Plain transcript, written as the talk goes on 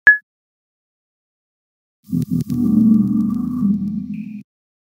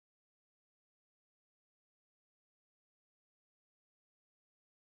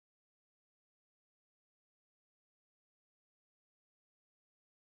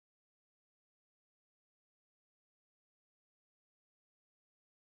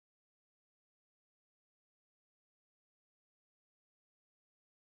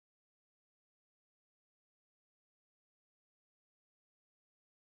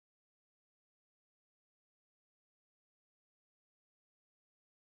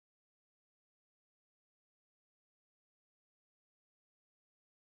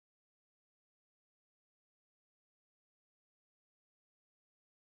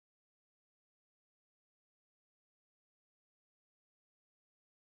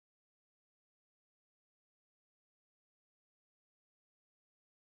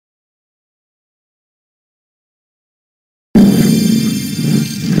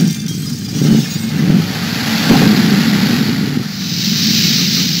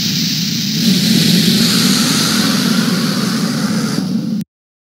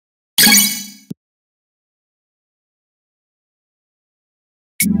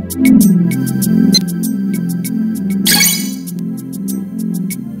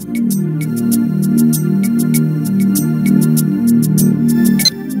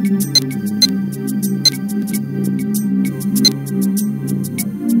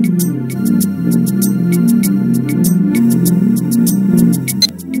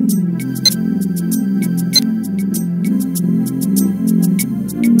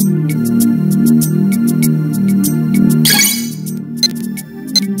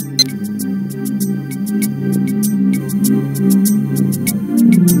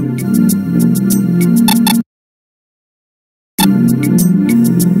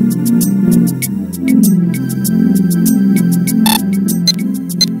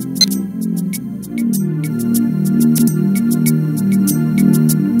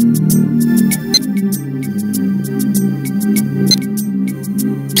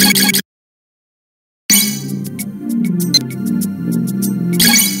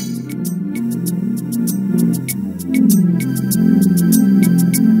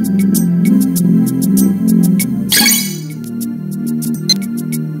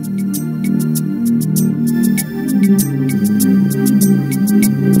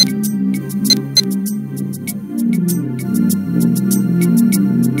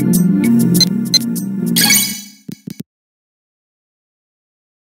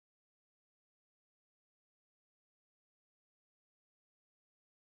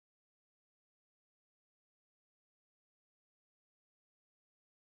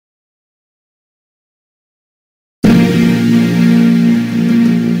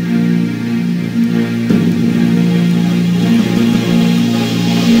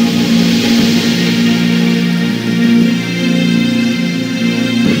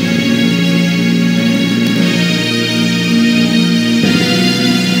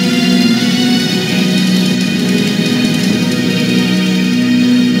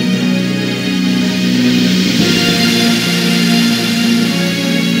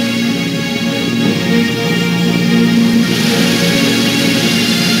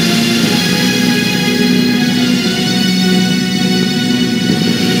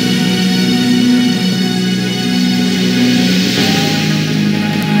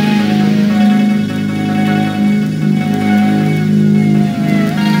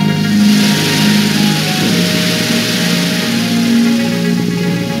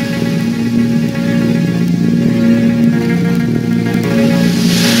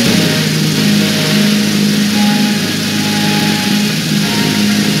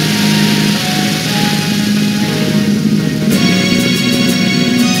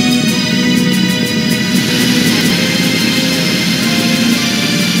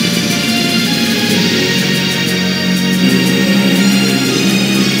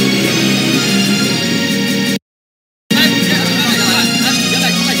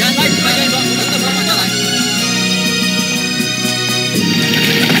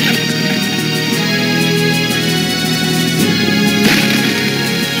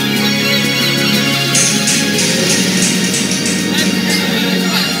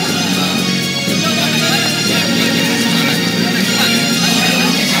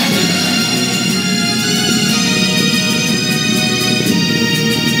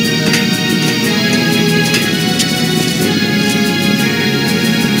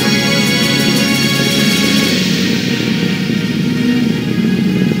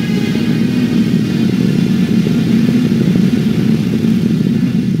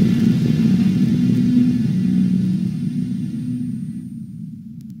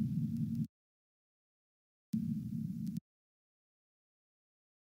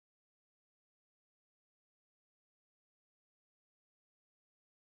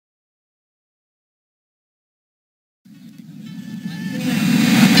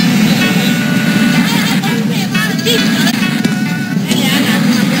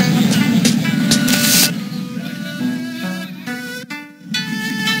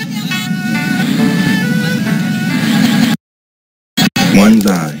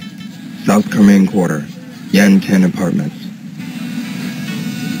Wonzai, South Korean Quarter, Yan 10 Apartments.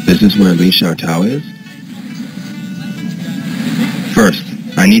 This is where Li Xiaotao is? First,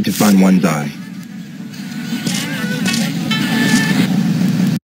 I need to find Wonzai.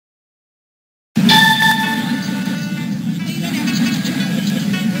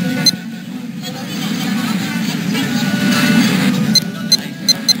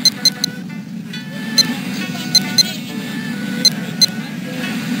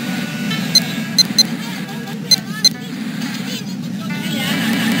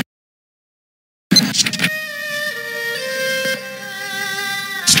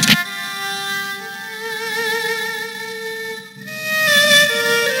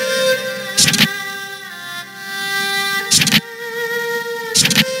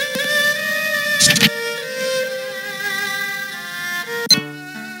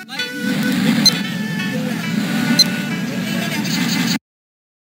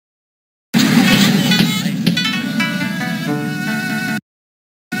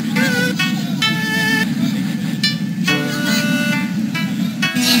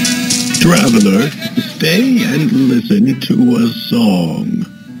 Traveler, stay and listen to a song.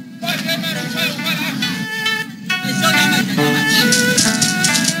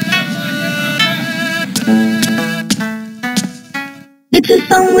 It's a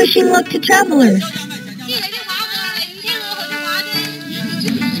song wishing luck to travelers.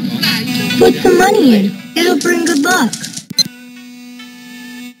 Put some money in. It'll bring good luck.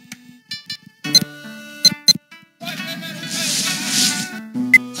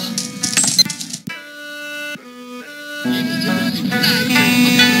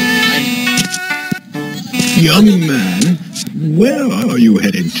 Young man, where are you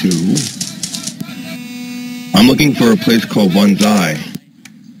headed to? I'm looking for a place called Wonzai.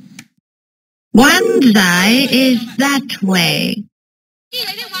 Wonzai is that way.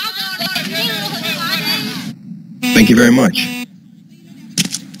 Thank you very much.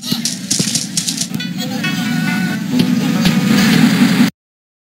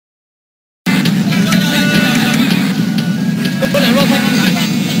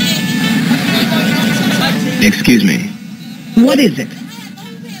 Excuse me. What is it?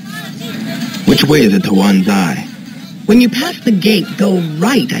 Which way is it to Wonzai? When you pass the gate, go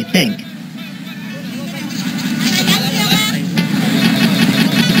right, I think.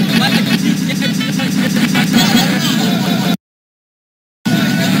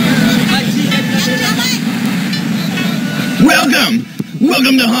 Welcome!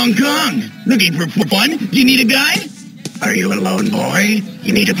 Welcome to Hong Kong! Looking for fun? Do you need a guide? Are you a lone boy?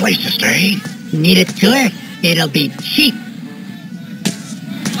 You need a place to stay? Need a tour? It'll be cheap.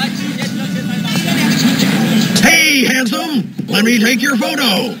 Hey, handsome! Let me take your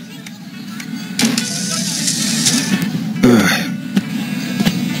photo!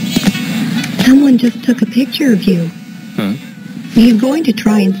 Someone just took a picture of you. Huh? He's going to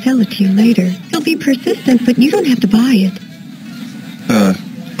try and sell it to you later. He'll be persistent, but you don't have to buy it.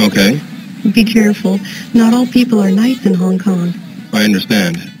 Okay. Be careful. Not all people are nice in Hong Kong. I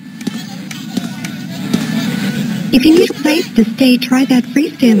understand. If you need a place to stay, try that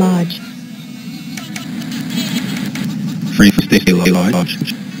freestay lodge. Free stay lodge.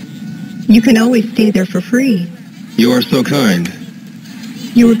 You can always stay there for free. You are so kind.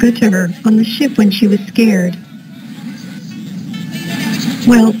 You were good to her on the ship when she was scared.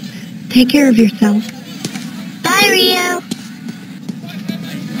 Well, take care of yourself. Bye, Rio.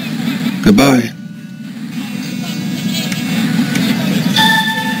 Goodbye.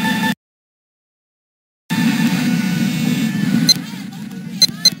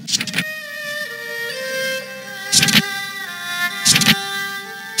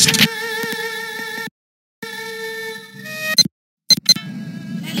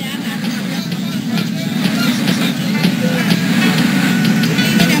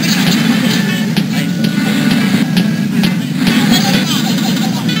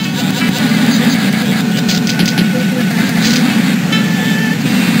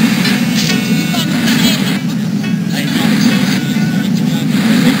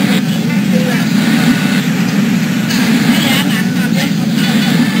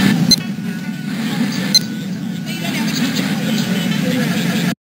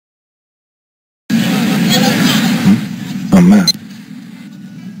 Map.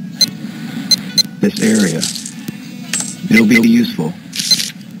 This area. It'll be useful.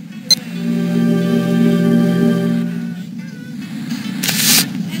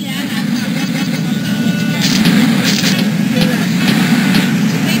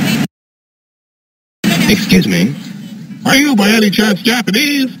 Excuse me. Are you by any chance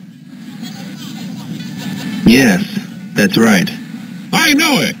Japanese? Yes, that's right. I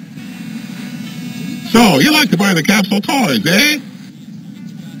know it. So, you like to buy the capsule toys, eh?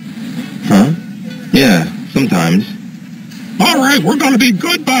 Huh? Yeah, sometimes. All right, we're going to be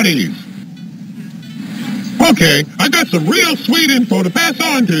good buddies. Okay, I got some real sweet info to pass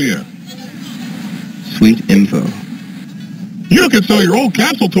on to you. Sweet info. You can sell your old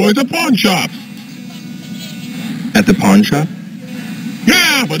capsule toys at pawn shops. At the pawn shop?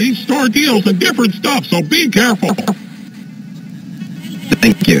 Yeah, but each store deals in different stuff, so be careful.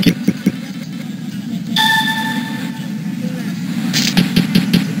 Thank you.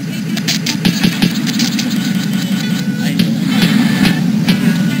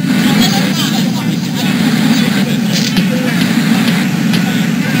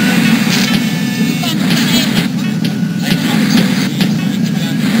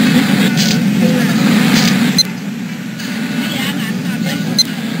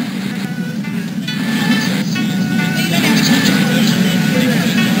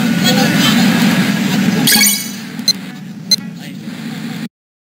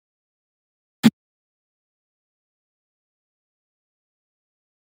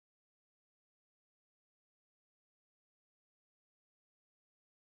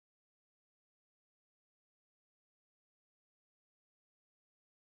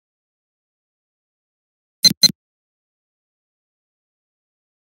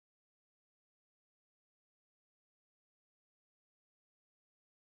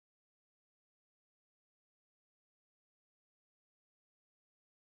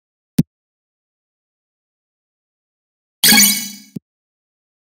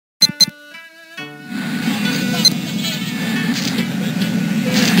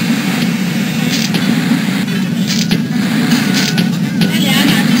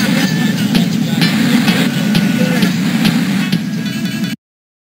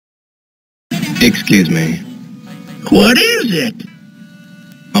 Excuse me. What is it?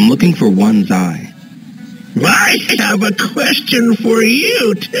 I'm looking for one's eye. I have a question for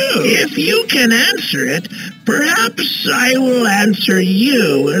you, too. If you can answer it, perhaps I will answer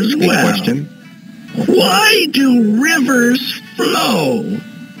you as A well. question? Why do rivers flow?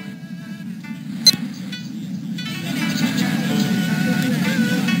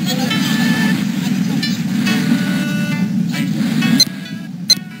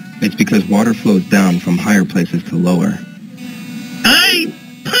 It's because water flows down from higher places to lower. I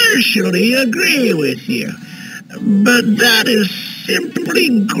partially agree with you, but that is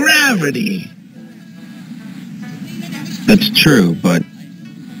simply gravity. That's true, but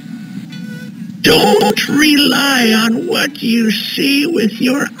Don't rely on what you see with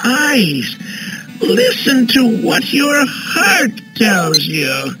your eyes. Listen to what your heart tells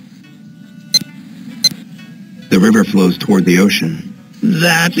you. the river flows toward the ocean.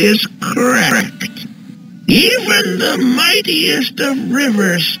 That is correct. Even the mightiest of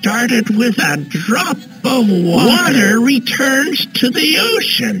rivers started with a drop of water returns to the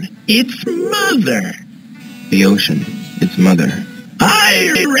ocean, its mother. The ocean, its mother.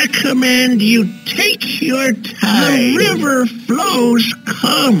 I recommend you take your time. The river flows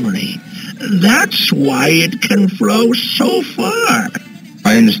calmly. That's why it can flow so far.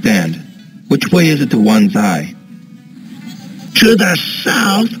 I understand. Which way is it to one's eye? To the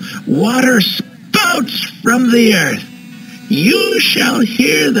south, water spouts from the earth. You shall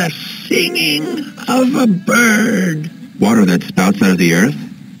hear the singing of a bird. Water that spouts out of the earth?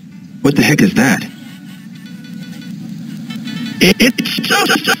 What the heck is that?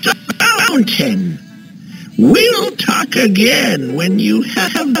 It's a fountain. We'll talk again when you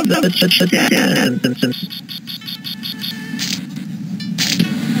have the chance.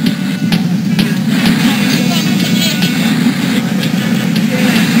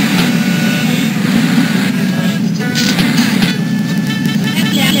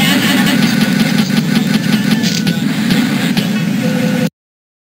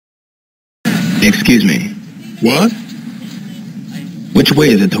 Excuse me. What? Which way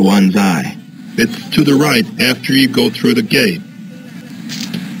is it to one's eye? It's to the right after you go through the gate.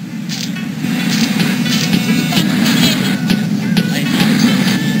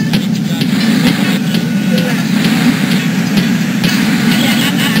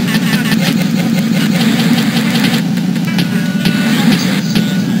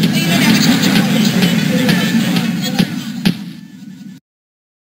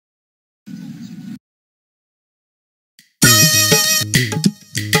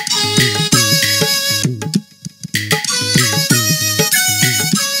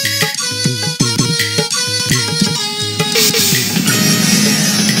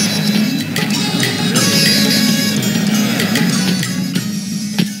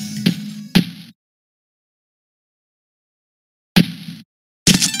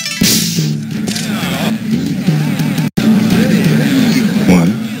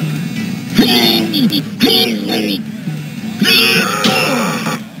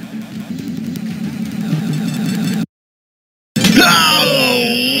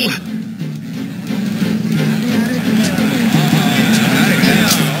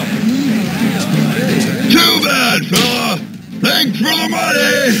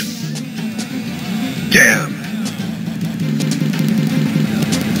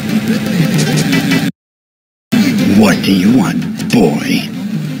 What do you want, boy?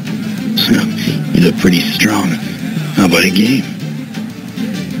 You look pretty strong. How about a game?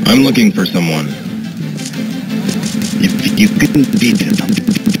 I'm looking for someone. If you can beat him,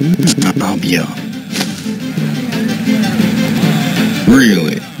 I'll be up.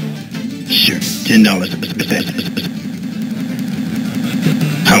 Really? Sure, $10.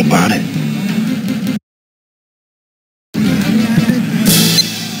 How about it?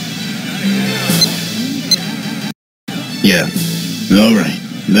 Yeah. All right,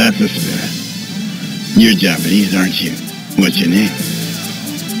 that's a spare. You're Japanese, aren't you? What's your name?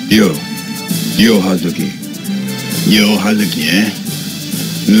 Yo Hazuki. Yo Hazuki, eh?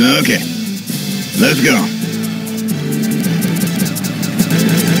 Okay, let's go.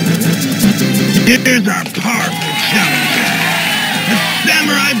 Here's our powerful challenger, the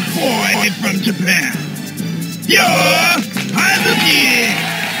samurai boy from Japan. Yo Hazuki!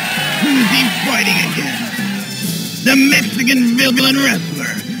 Who's he fighting against? The Mexican villain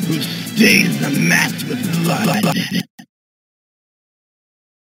wrestler who stains the mats with blood.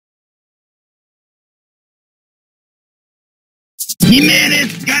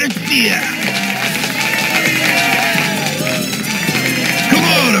 Jimenez Garcia. Come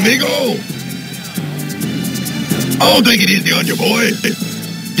on, amigo. Oh, take it easy on your boy.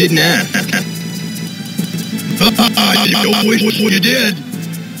 Didn't ask. I wish you did.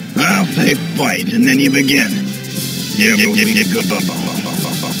 I'll say fight, and then you begin. You go.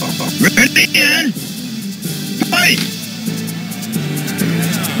 Ready, and fight!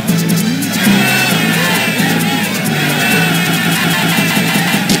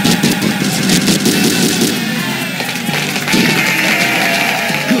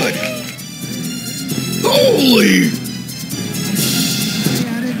 Good. Holy!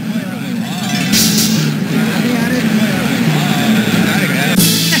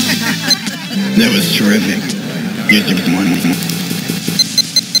 That was terrific. Here's the one.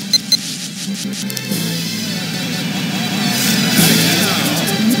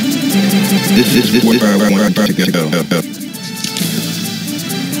 This is where I want to go.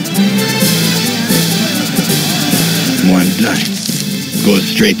 One time. Goes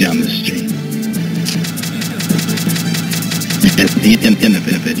straight down the street. At the end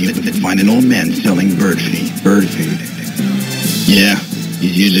of it, you find an old man selling bird feed. Bird feed. Yeah,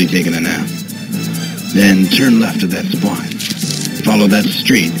 he's usually taking a nap. Then turn left to that spot. Follow that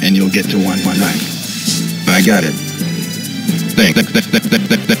street, and you'll get to one side. I got it. Thanks.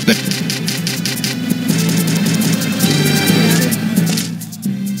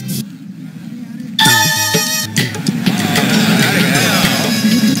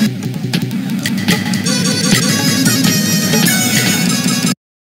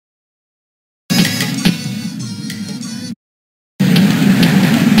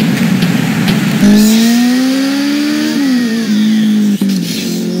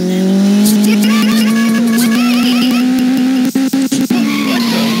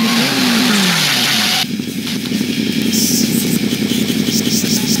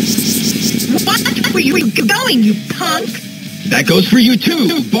 You punk! That goes for you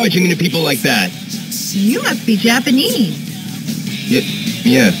too, barging into people like that. You must be Japanese.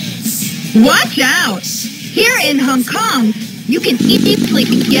 Yeah. Watch out! Here in Hong Kong, you can easily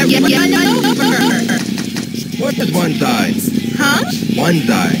get run over. Where's one side? Huh? One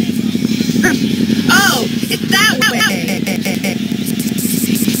side. Oh, it's that way.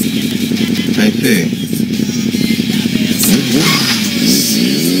 I see.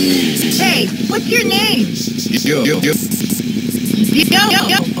 Hey, what's your name? Yo.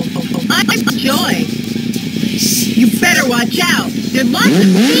 I'm Joy. You better watch out. There's lots of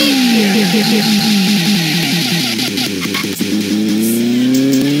thieves here.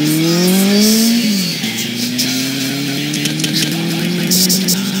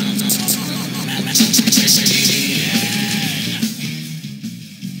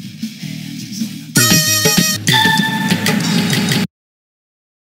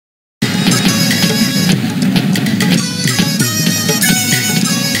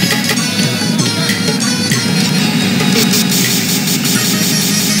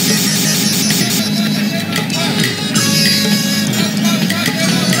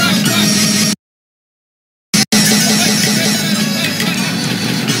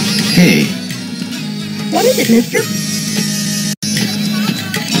 Hey. What is it, mister?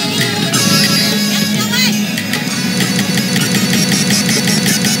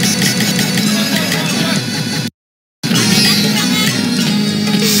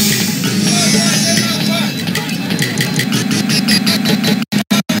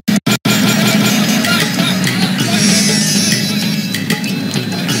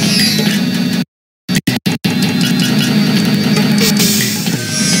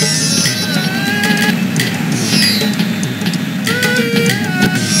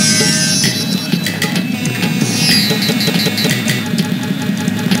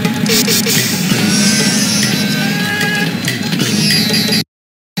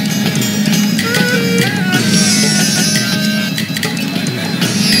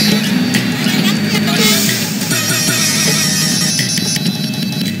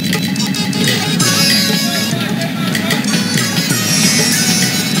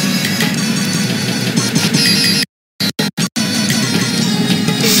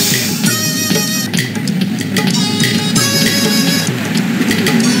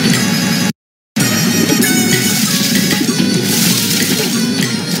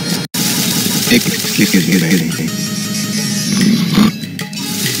 Excuse me.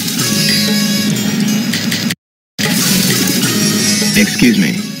 Excuse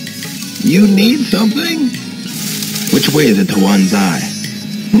me. You need something? Which way is it to one's eye?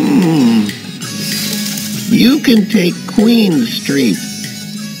 You can take Queen Street.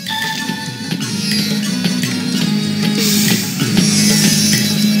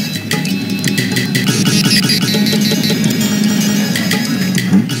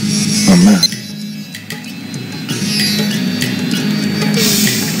 A map.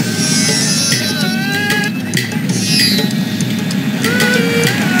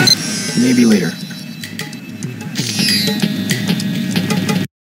 Maybe later.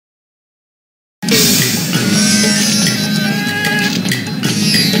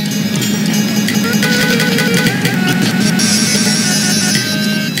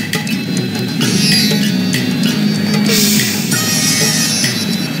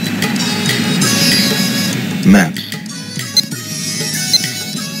 Maps.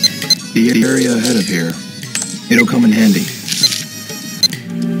 The area ahead of here. It'll come in handy.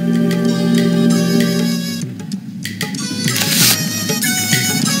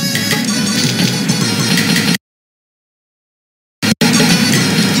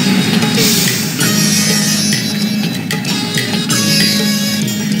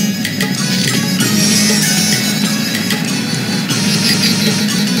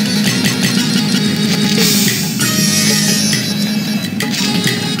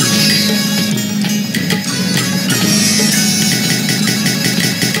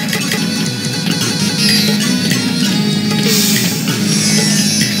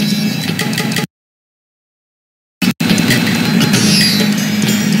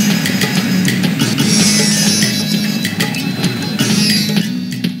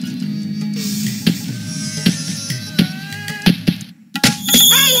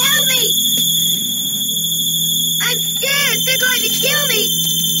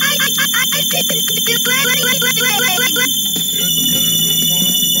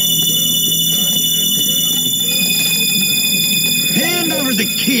 Hand over the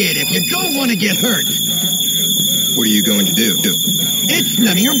kid if you don't want to get hurt. What are you going to do? It's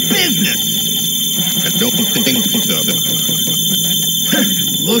none of your business. I don't think so.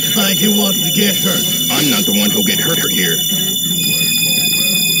 Looks like he wants to get hurt. I'm not the one who'll get hurt here.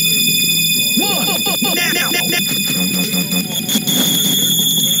 Whoa! Now!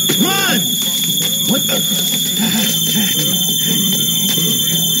 Run! What the?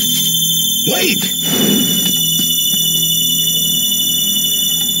 Wait!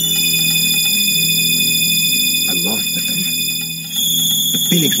 I lost them. The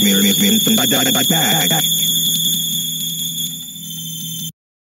Phoenix mirror means some bag.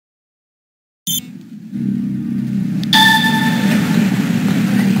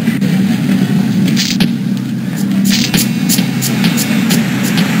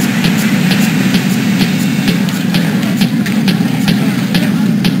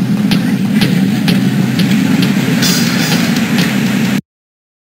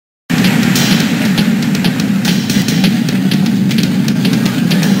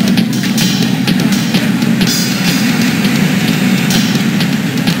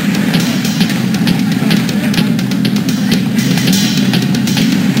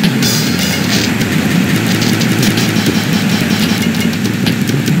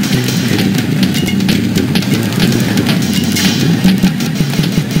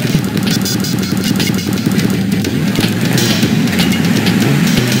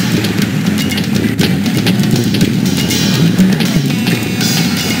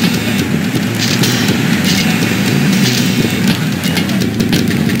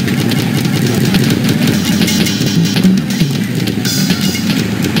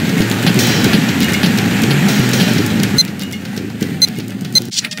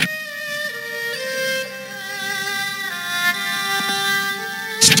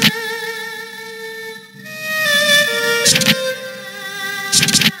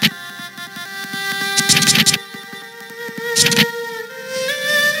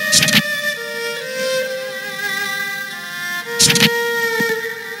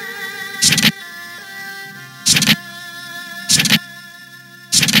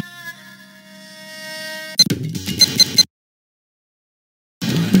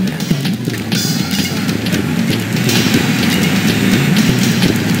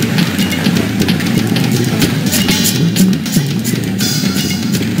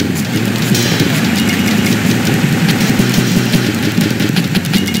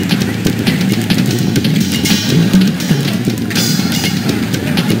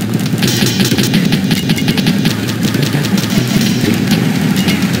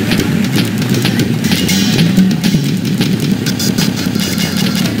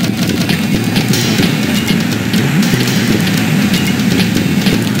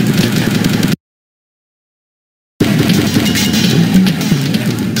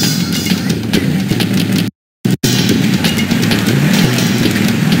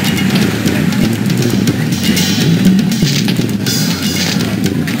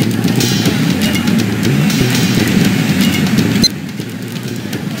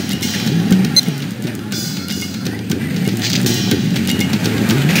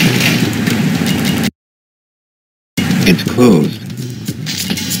 suppose.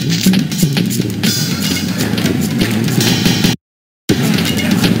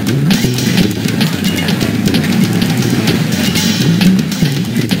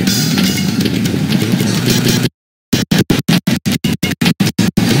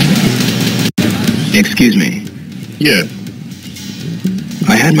 Excuse me. Yeah,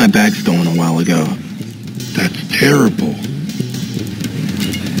 I had my bag stolen a while ago. that's terrible.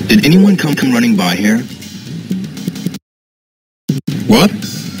 Did anyone come running by here? What?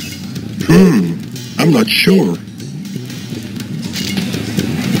 I'm not sure.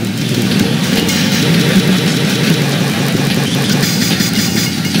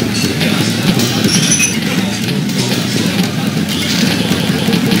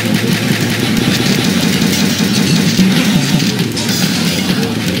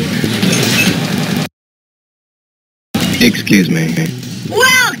 Excuse me.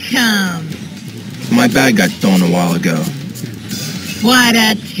 Welcome! My bag got stolen a while ago. What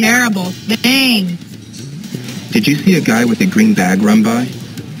a terrible thing. Did you see a guy with a green bag run by?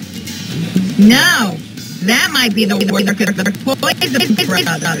 No, that might be the poison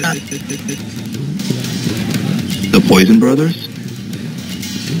The Poison Brothers?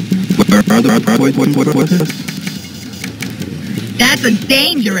 Where are the Poison Brothers? That's a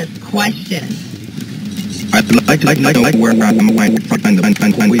dangerous question. I'd like where I'm going to find the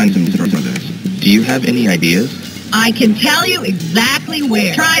Poison Brothers. Do you have any ideas? I can tell you exactly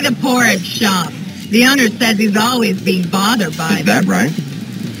where. Try the porridge shop. The owner says he's always being bothered by Is that right?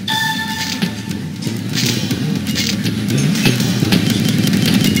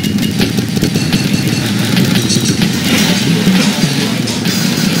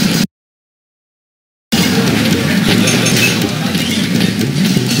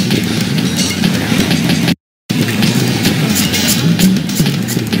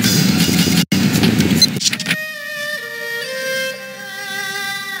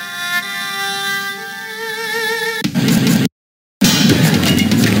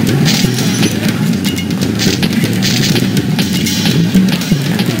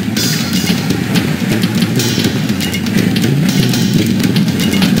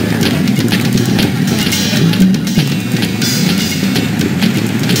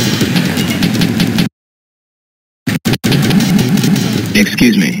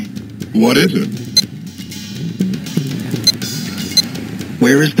 Excuse me. What is it?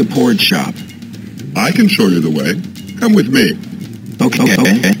 Where is the porridge shop? I can show you the way. Come with me.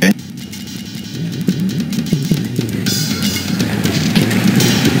 Okay.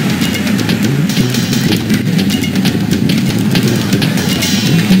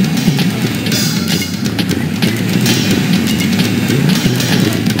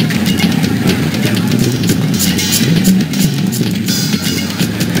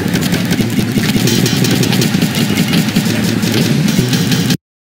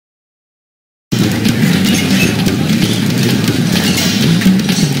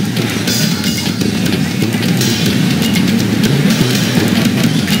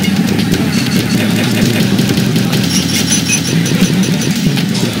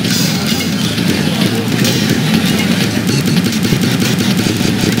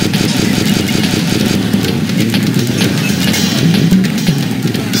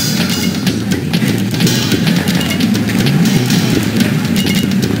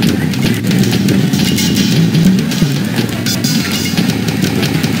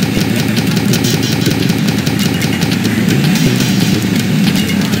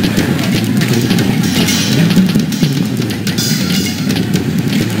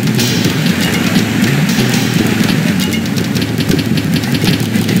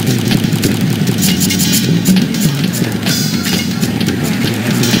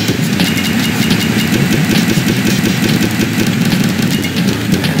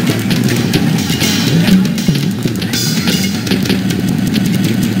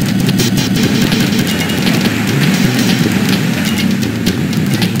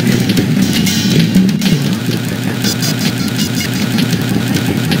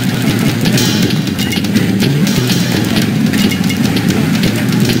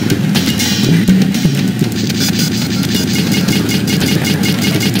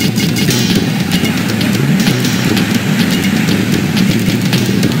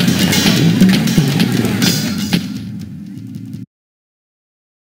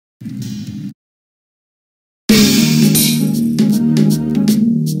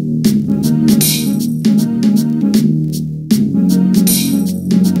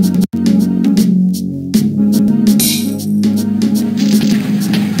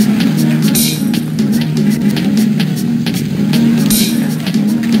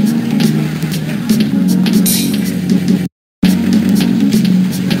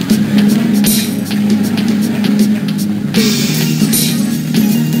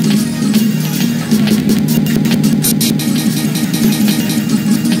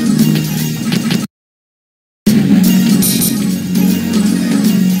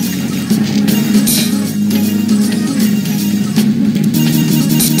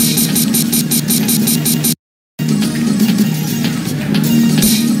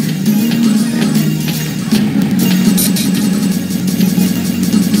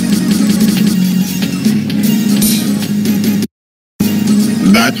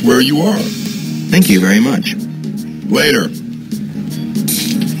 That's where you are. Thank you very much. Later.